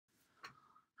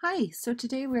Hi, so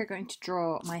today we're going to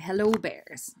draw my hello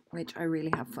bears, which I really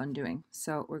have fun doing.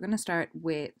 So we're going to start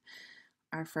with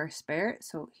our first bear.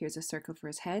 So here's a circle for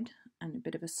his head and a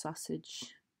bit of a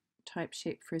sausage type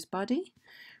shape for his body.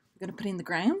 We're going to put in the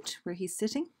ground where he's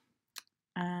sitting,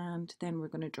 and then we're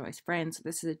going to draw his friend. So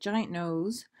this is a giant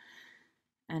nose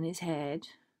and his head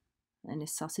and his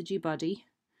sausagey body.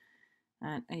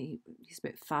 And he's a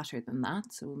bit fatter than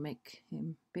that, so we'll make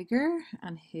him bigger,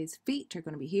 and his feet are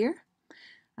going to be here.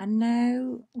 And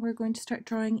now we're going to start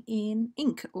drawing in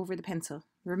ink over the pencil.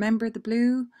 Remember, the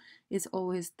blue is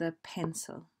always the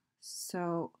pencil.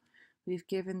 So we've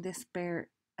given this bear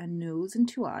a nose and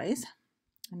two eyes.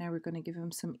 And now we're going to give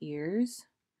him some ears.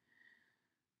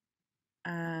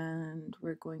 And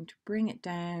we're going to bring it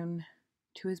down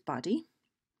to his body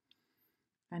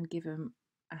and give him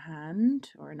a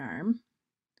hand or an arm.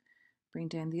 Bring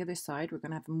down the other side. We're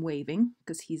going to have him waving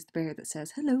because he's the bear that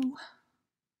says hello.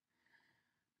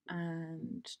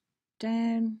 And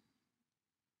down,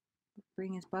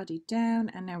 bring his body down,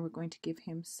 and now we're going to give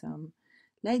him some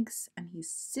legs, and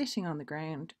he's sitting on the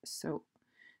ground, so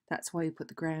that's why we put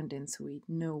the ground in, so we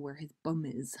know where his bum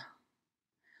is.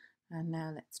 And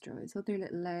now let's draw his other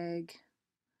little leg.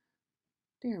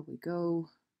 There we go.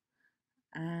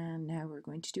 And now we're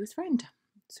going to do his friend.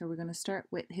 So we're going to start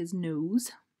with his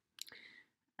nose,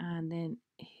 and then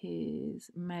his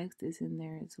mouth is in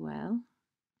there as well.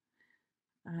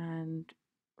 And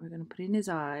we're going to put in his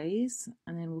eyes,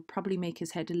 and then we'll probably make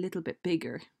his head a little bit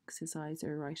bigger because his eyes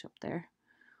are right up there.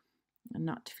 And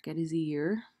not to forget his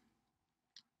ear.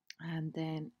 And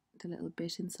then the little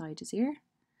bit inside his ear.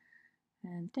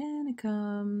 And down it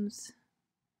comes.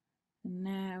 And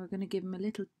now we're going to give him a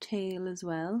little tail as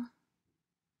well.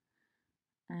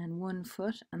 And one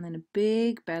foot, and then a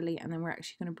big belly, and then we're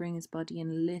actually going to bring his body in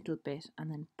a little bit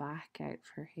and then back out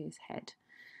for his head.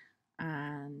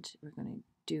 And we're going to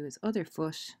do his other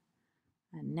foot,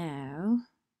 and now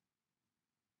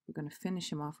we're going to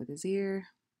finish him off with his ear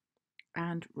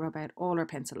and rub out all our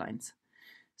pencil lines.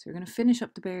 So we're going to finish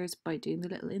up the bears by doing the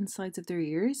little insides of their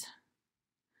ears,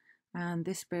 and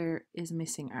this bear is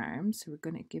missing arms, so we're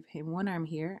going to give him one arm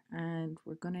here, and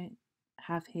we're going to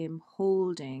have him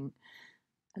holding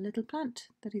a little plant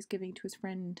that he's giving to his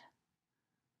friend.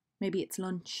 Maybe it's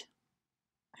lunch.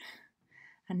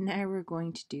 And now we're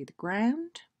going to do the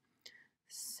ground.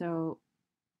 So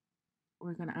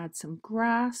we're going to add some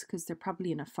grass because they're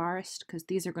probably in a forest, because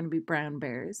these are going to be brown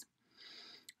bears.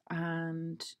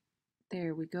 And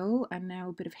there we go. And now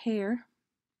a bit of hair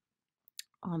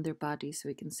on their body so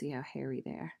we can see how hairy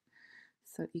they are.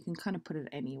 So you can kind of put it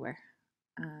anywhere.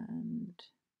 And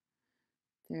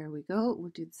there we go. We'll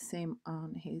do the same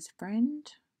on his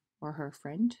friend or her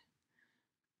friend.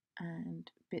 And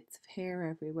bits of hair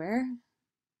everywhere.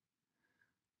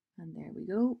 And there we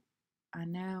go.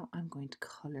 And now I'm going to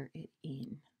colour it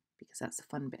in because that's the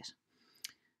fun bit.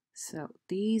 So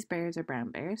these bears are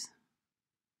brown bears.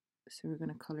 So we're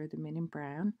going to colour them in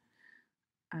brown.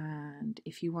 And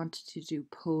if you wanted to do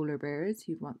polar bears,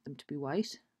 you'd want them to be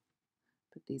white.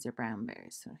 But these are brown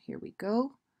bears. So here we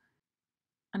go.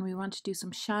 And we want to do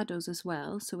some shadows as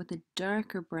well. So with a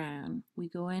darker brown, we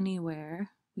go anywhere.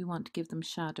 We want to give them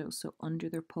shadows. So under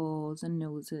their paws and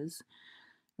noses,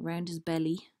 around his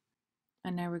belly.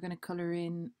 And now we're going to colour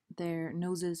in their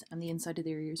noses and the inside of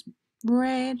their ears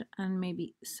red, and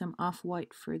maybe some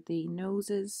off-white for the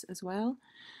noses as well.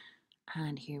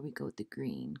 And here we go with the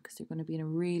green, because they're going to be in a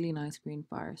really nice green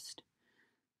forest.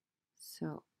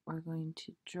 So we're going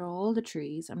to draw all the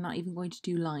trees. I'm not even going to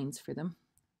do lines for them.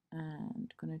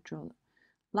 And I'm going to draw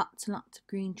lots and lots of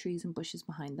green trees and bushes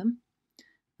behind them.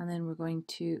 And then we're going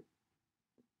to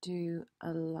do a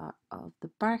lot of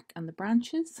the bark and the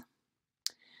branches.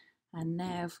 And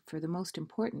now for the most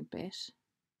important bit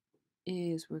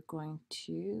is we're going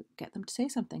to get them to say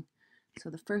something. So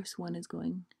the first one is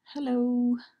going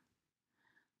hello,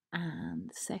 and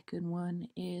the second one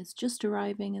is just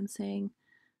arriving and saying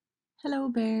hello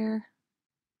bear.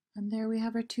 And there we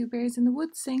have our two bears in the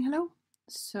woods saying hello.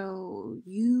 So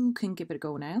you can give it a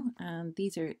go now, and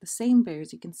these are the same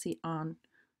bears you can see on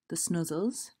the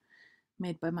Snuzzles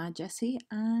made by Mad Jessie,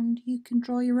 and you can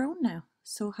draw your own now.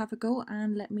 So have a go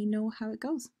and let me know how it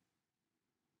goes.